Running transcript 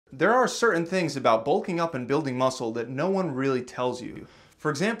There are certain things about bulking up and building muscle that no one really tells you. For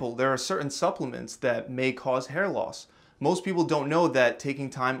example, there are certain supplements that may cause hair loss. Most people don't know that taking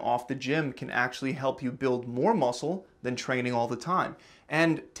time off the gym can actually help you build more muscle than training all the time.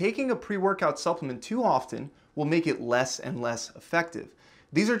 And taking a pre-workout supplement too often will make it less and less effective.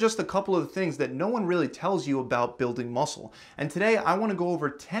 These are just a couple of the things that no one really tells you about building muscle. And today I want to go over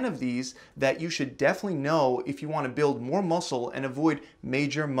 10 of these that you should definitely know if you want to build more muscle and avoid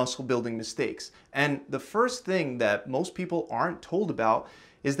major muscle building mistakes. And the first thing that most people aren't told about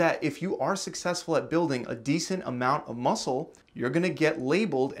is that if you are successful at building a decent amount of muscle, you're going to get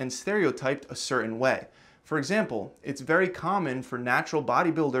labeled and stereotyped a certain way. For example, it's very common for natural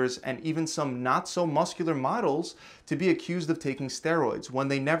bodybuilders and even some not so muscular models to be accused of taking steroids when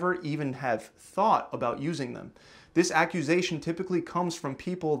they never even have thought about using them. This accusation typically comes from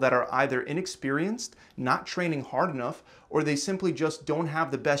people that are either inexperienced, not training hard enough, or they simply just don't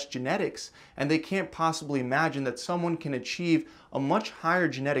have the best genetics, and they can't possibly imagine that someone can achieve a much higher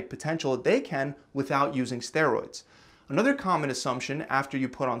genetic potential that they can without using steroids. Another common assumption after you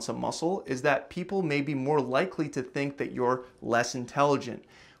put on some muscle is that people may be more likely to think that you're less intelligent.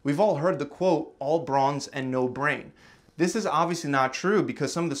 We've all heard the quote, all bronze and no brain. This is obviously not true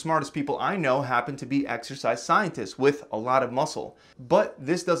because some of the smartest people I know happen to be exercise scientists with a lot of muscle. But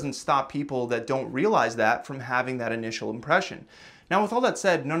this doesn't stop people that don't realize that from having that initial impression. Now, with all that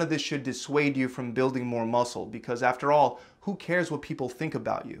said, none of this should dissuade you from building more muscle because after all, who cares what people think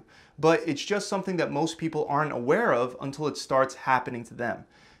about you? But it's just something that most people aren't aware of until it starts happening to them.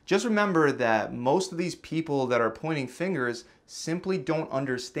 Just remember that most of these people that are pointing fingers simply don't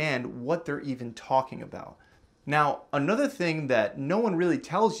understand what they're even talking about. Now, another thing that no one really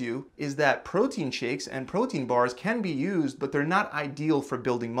tells you is that protein shakes and protein bars can be used, but they're not ideal for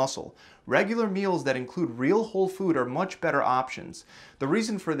building muscle. Regular meals that include real whole food are much better options. The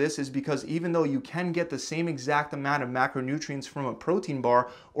reason for this is because even though you can get the same exact amount of macronutrients from a protein bar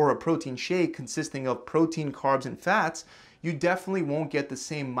or a protein shake consisting of protein, carbs, and fats, you definitely won't get the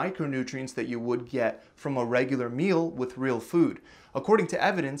same micronutrients that you would get from a regular meal with real food. According to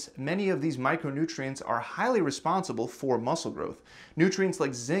evidence, many of these micronutrients are highly responsible for muscle growth. Nutrients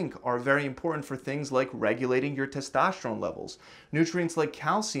like zinc are very important for things like regulating your testosterone levels. Nutrients like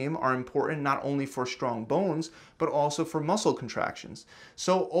calcium are important not only for strong bones, but also for muscle contractions.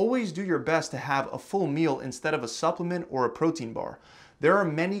 So always do your best to have a full meal instead of a supplement or a protein bar. There are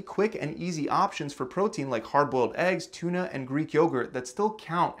many quick and easy options for protein like hard-boiled eggs, tuna, and Greek yogurt that still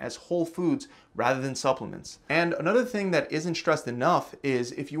count as whole foods rather than supplements. And another thing that isn't stressed enough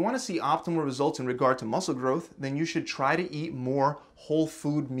is if you want to see optimal results in regard to muscle growth, then you should try to eat more whole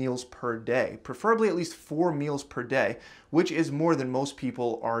food meals per day, preferably at least 4 meals per day, which is more than most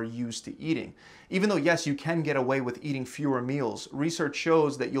people are used to eating. Even though, yes, you can get away with eating fewer meals, research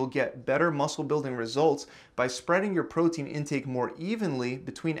shows that you'll get better muscle building results by spreading your protein intake more evenly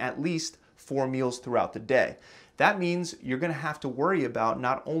between at least 4 meals throughout the day. That means you're going to have to worry about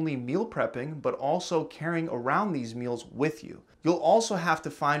not only meal prepping, but also carrying around these meals with you. You'll also have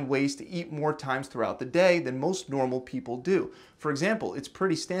to find ways to eat more times throughout the day than most normal people do. For example, it's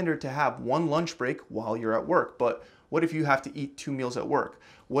pretty standard to have one lunch break while you're at work, but what if you have to eat 2 meals at work?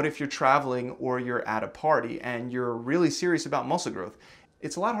 What if you're traveling or you're at a party and you're really serious about muscle growth?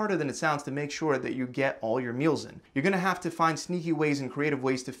 It's a lot harder than it sounds to make sure that you get all your meals in. You're gonna have to find sneaky ways and creative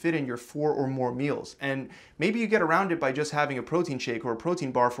ways to fit in your 4 or more meals. And maybe you get around it by just having a protein shake or a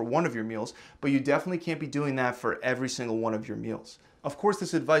protein bar for one of your meals, but you definitely can't be doing that for every single one of your meals. Of course,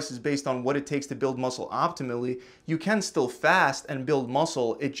 this advice is based on what it takes to build muscle optimally. You can still fast and build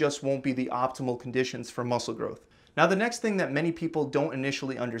muscle, it just won't be the optimal conditions for muscle growth. Now, the next thing that many people don't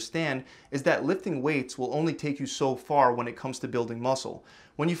initially understand is that lifting weights will only take you so far when it comes to building muscle.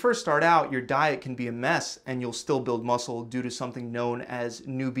 When you first start out, your diet can be a mess and you'll still build muscle due to something known as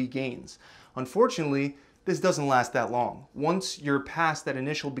newbie gains. Unfortunately, this doesn't last that long. Once you're past that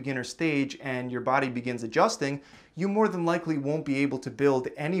initial beginner stage and your body begins adjusting, you more than likely won't be able to build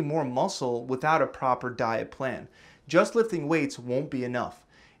any more muscle without a proper diet plan. Just lifting weights won't be enough.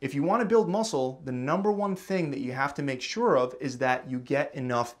 If you want to build muscle, the number one thing that you have to make sure of is that you get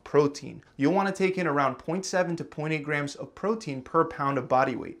enough protein. You'll want to take in around 0.7 to 0.8 grams of protein per pound of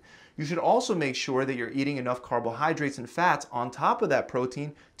body weight. You should also make sure that you're eating enough carbohydrates and fats on top of that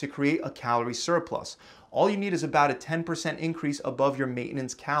protein to create a calorie surplus. All you need is about a 10% increase above your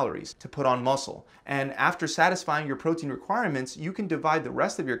maintenance calories to put on muscle. And after satisfying your protein requirements, you can divide the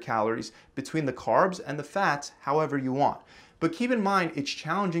rest of your calories between the carbs and the fats however you want. But keep in mind, it's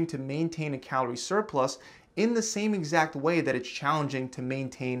challenging to maintain a calorie surplus in the same exact way that it's challenging to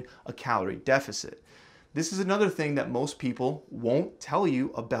maintain a calorie deficit. This is another thing that most people won't tell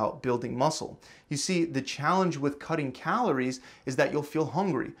you about building muscle. You see, the challenge with cutting calories is that you'll feel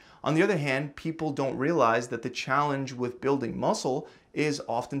hungry. On the other hand, people don't realize that the challenge with building muscle is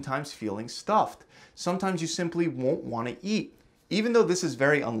oftentimes feeling stuffed. Sometimes you simply won't want to eat. Even though this is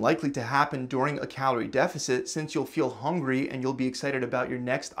very unlikely to happen during a calorie deficit, since you'll feel hungry and you'll be excited about your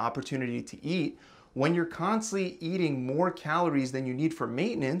next opportunity to eat, when you're constantly eating more calories than you need for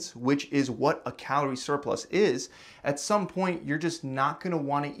maintenance, which is what a calorie surplus is, at some point you're just not going to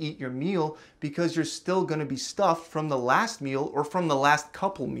want to eat your meal because you're still going to be stuffed from the last meal or from the last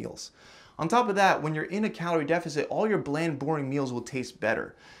couple meals. On top of that, when you're in a calorie deficit, all your bland, boring meals will taste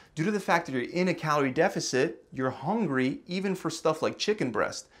better. Due to the fact that you're in a calorie deficit, you're hungry even for stuff like chicken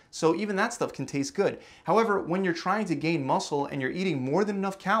breast. So even that stuff can taste good. However, when you're trying to gain muscle and you're eating more than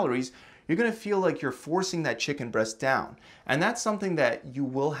enough calories, you're going to feel like you're forcing that chicken breast down. And that's something that you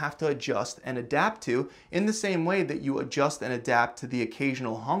will have to adjust and adapt to in the same way that you adjust and adapt to the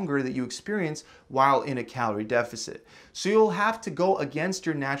occasional hunger that you experience while in a calorie deficit. So you'll have to go against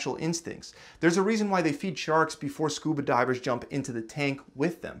your natural instincts. There's a reason why they feed sharks before scuba divers jump into the tank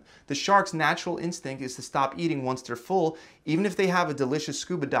with them. The shark's natural instinct is to stop eating once they're full, even if they have a delicious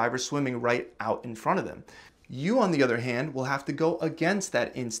scuba diver swimming right out in front of them. You, on the other hand, will have to go against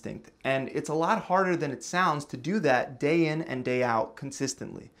that instinct, and it's a lot harder than it sounds to do that day in and day out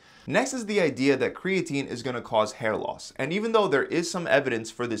consistently. Next is the idea that creatine is going to cause hair loss, and even though there is some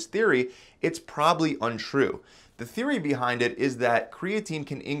evidence for this theory, it's probably untrue. The theory behind it is that creatine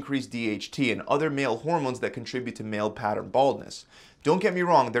can increase DHT and other male hormones that contribute to male pattern baldness. Don't get me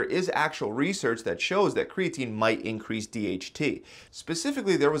wrong, there is actual research that shows that creatine might increase DHT.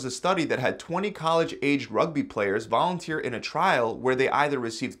 Specifically, there was a study that had 20 college-aged rugby players volunteer in a trial where they either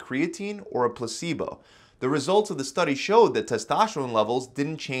received creatine or a placebo. The results of the study showed that testosterone levels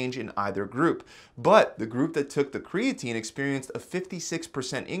didn't change in either group, but the group that took the creatine experienced a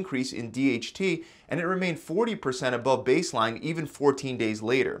 56% increase in DHT, and it remained 40% above baseline even 14 days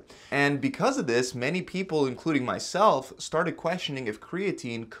later. And because of this, many people, including myself, started questioning if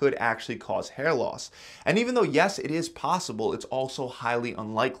creatine could actually cause hair loss. And even though yes, it is possible, it's also highly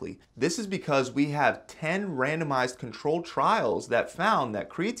unlikely. This is because we have 10 randomized controlled trials that found that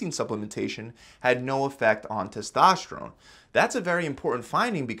creatine supplementation had no effect on testosterone. That's a very important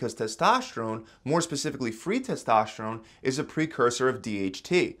finding because testosterone, more specifically free testosterone, is a precursor of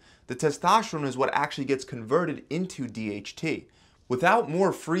DHT. The testosterone is what actually gets converted into DHT. Without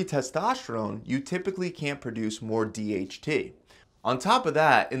more free testosterone, you typically can't produce more DHT. On top of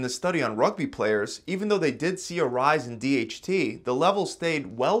that, in the study on rugby players, even though they did see a rise in DHT, the level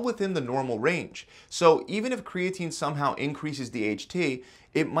stayed well within the normal range. So even if creatine somehow increases DHT,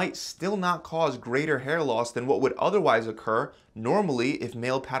 it might still not cause greater hair loss than what would otherwise occur normally if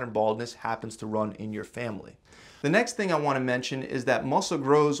male pattern baldness happens to run in your family. The next thing I want to mention is that muscle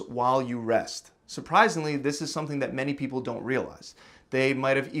grows while you rest. Surprisingly, this is something that many people don't realize. They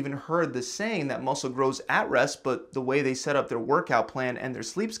might have even heard the saying that muscle grows at rest, but the way they set up their workout plan and their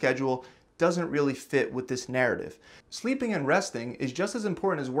sleep schedule doesn't really fit with this narrative. Sleeping and resting is just as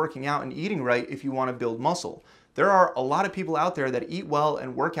important as working out and eating right if you want to build muscle. There are a lot of people out there that eat well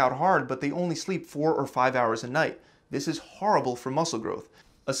and work out hard, but they only sleep 4 or 5 hours a night. This is horrible for muscle growth.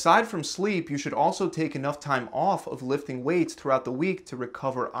 Aside from sleep, you should also take enough time off of lifting weights throughout the week to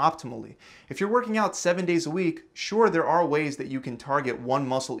recover optimally. If you're working out 7 days a week, sure, there are ways that you can target one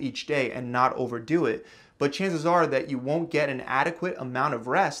muscle each day and not overdo it, but chances are that you won't get an adequate amount of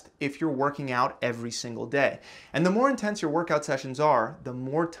rest if you're working out every single day. And the more intense your workout sessions are, the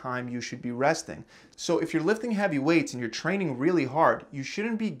more time you should be resting. So if you're lifting heavy weights and you're training really hard, you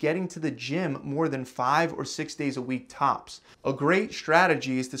shouldn't be getting to the gym more than 5 or 6 days a week tops. A great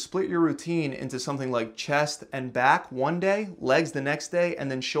strategy is to split your routine into something like chest and back one day, legs the next day,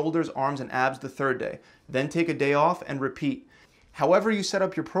 and then shoulders, arms, and abs the third day. Then take a day off and repeat. However you set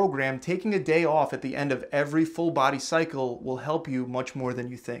up your program, taking a day off at the end of every full body cycle will help you much more than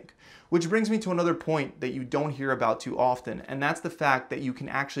you think. Which brings me to another point that you don't hear about too often, and that's the fact that you can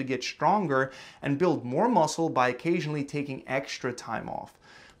actually get stronger and build more muscle by occasionally taking extra time off.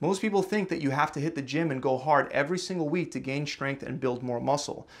 Most people think that you have to hit the gym and go hard every single week to gain strength and build more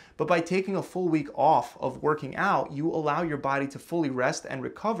muscle. But by taking a full week off of working out, you allow your body to fully rest and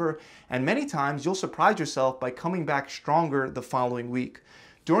recover, and many times you'll surprise yourself by coming back stronger the following week.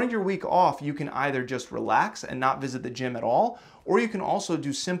 During your week off, you can either just relax and not visit the gym at all, or you can also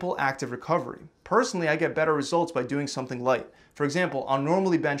do simple active recovery. Personally, I get better results by doing something light. For example, I'll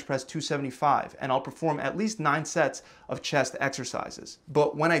normally bench press 275 and I'll perform at least 9 sets of chest exercises.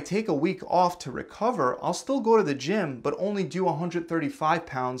 But when I take a week off to recover, I'll still go to the gym, but only do 135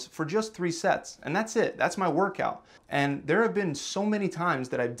 pounds for just 3 sets. And that's it, that's my workout. And there have been so many times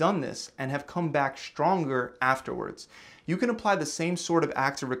that I've done this and have come back stronger afterwards. You can apply the same sort of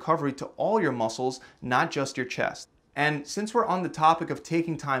active recovery to all your muscles, not just your chest. And since we're on the topic of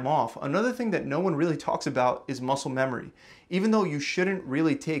taking time off, another thing that no one really talks about is muscle memory. Even though you shouldn't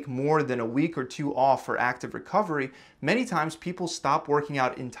really take more than a week or 2 off for active recovery, many times people stop working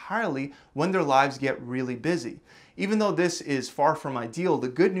out entirely when their lives get really busy. Even though this is far from ideal, the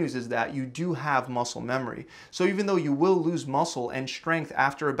good news is that you do have muscle memory. So even though you will lose muscle and strength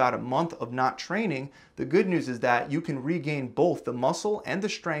after about a month of not training, the good news is that you can regain both the muscle and the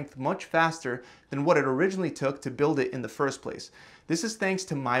strength much faster than what it originally took to build it in the first place. This is thanks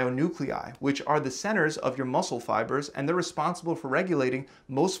to myonuclei, which are the centers of your muscle fibers, and they're responsible for regulating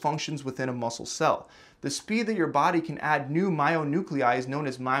most functions within a muscle cell. The speed that your body can add new myonuclei is known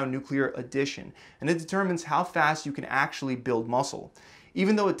as myonuclear addition, and it determines how fast you can actually build muscle.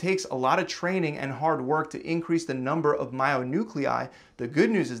 Even though it takes a lot of training and hard work to increase the number of myonuclei, the good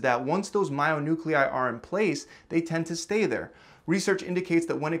news is that once those myonuclei are in place, they tend to stay there. Research indicates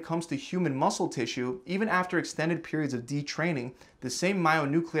that when it comes to human muscle tissue, even after extended periods of detraining, the same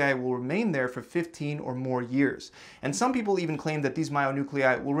myonuclei will remain there for 15 or more years. And some people even claim that these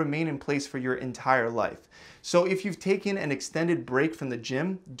myonuclei will remain in place for your entire life. So if you've taken an extended break from the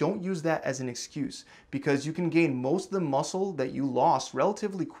gym, don't use that as an excuse, because you can gain most of the muscle that you lost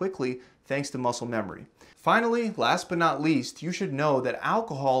relatively quickly thanks to muscle memory. Finally, last but not least, you should know that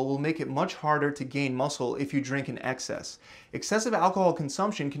alcohol will make it much harder to gain muscle if you drink in excess. Excessive alcohol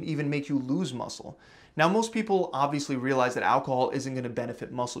consumption can even make you lose muscle. Now, most people obviously realize that alcohol isn't going to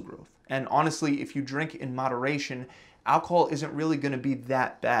benefit muscle growth. And honestly, if you drink in moderation, alcohol isn't really going to be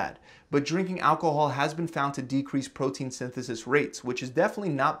that bad. But drinking alcohol has been found to decrease protein synthesis rates, which is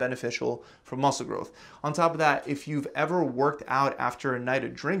definitely not beneficial for muscle growth. On top of that, if you've ever worked out after a night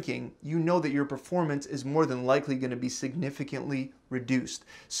of drinking, you know that your performance is more than likely going to be significantly reduced.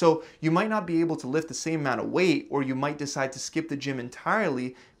 So you might not be able to lift the same amount of weight, or you might decide to skip the gym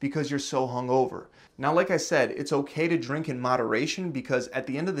entirely because you're so hungover. Now, like I said, it's okay to drink in moderation because at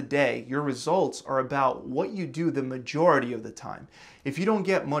the end of the day, your results are about what you do the majority of the time. If you don't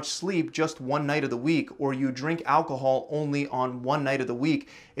get much sleep just one night of the week, or you drink alcohol only on one night of the week,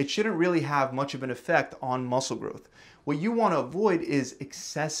 it shouldn't really have much of an effect on muscle growth. What you want to avoid is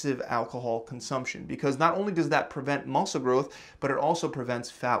excessive alcohol consumption, because not only does that prevent muscle growth, but it also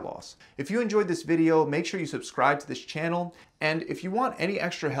prevents fat loss. If you enjoyed this video, make sure you subscribe to this channel. And if you want any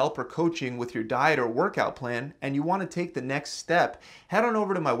extra help or coaching with your diet or workout plan, and you want to take the next step, head on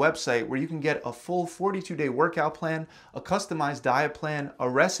over to my website where you can get a full 42-day workout plan, a customized diet plan, a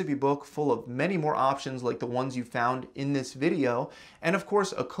recipe book full of many more options like the ones you found in this video, and of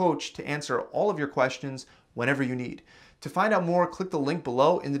course a coach to answer all of your questions whenever you need. To find out more, click the link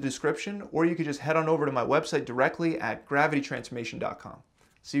below in the description, or you could just head on over to my website directly at gravitytransformation.com.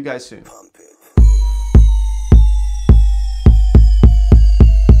 See you guys soon.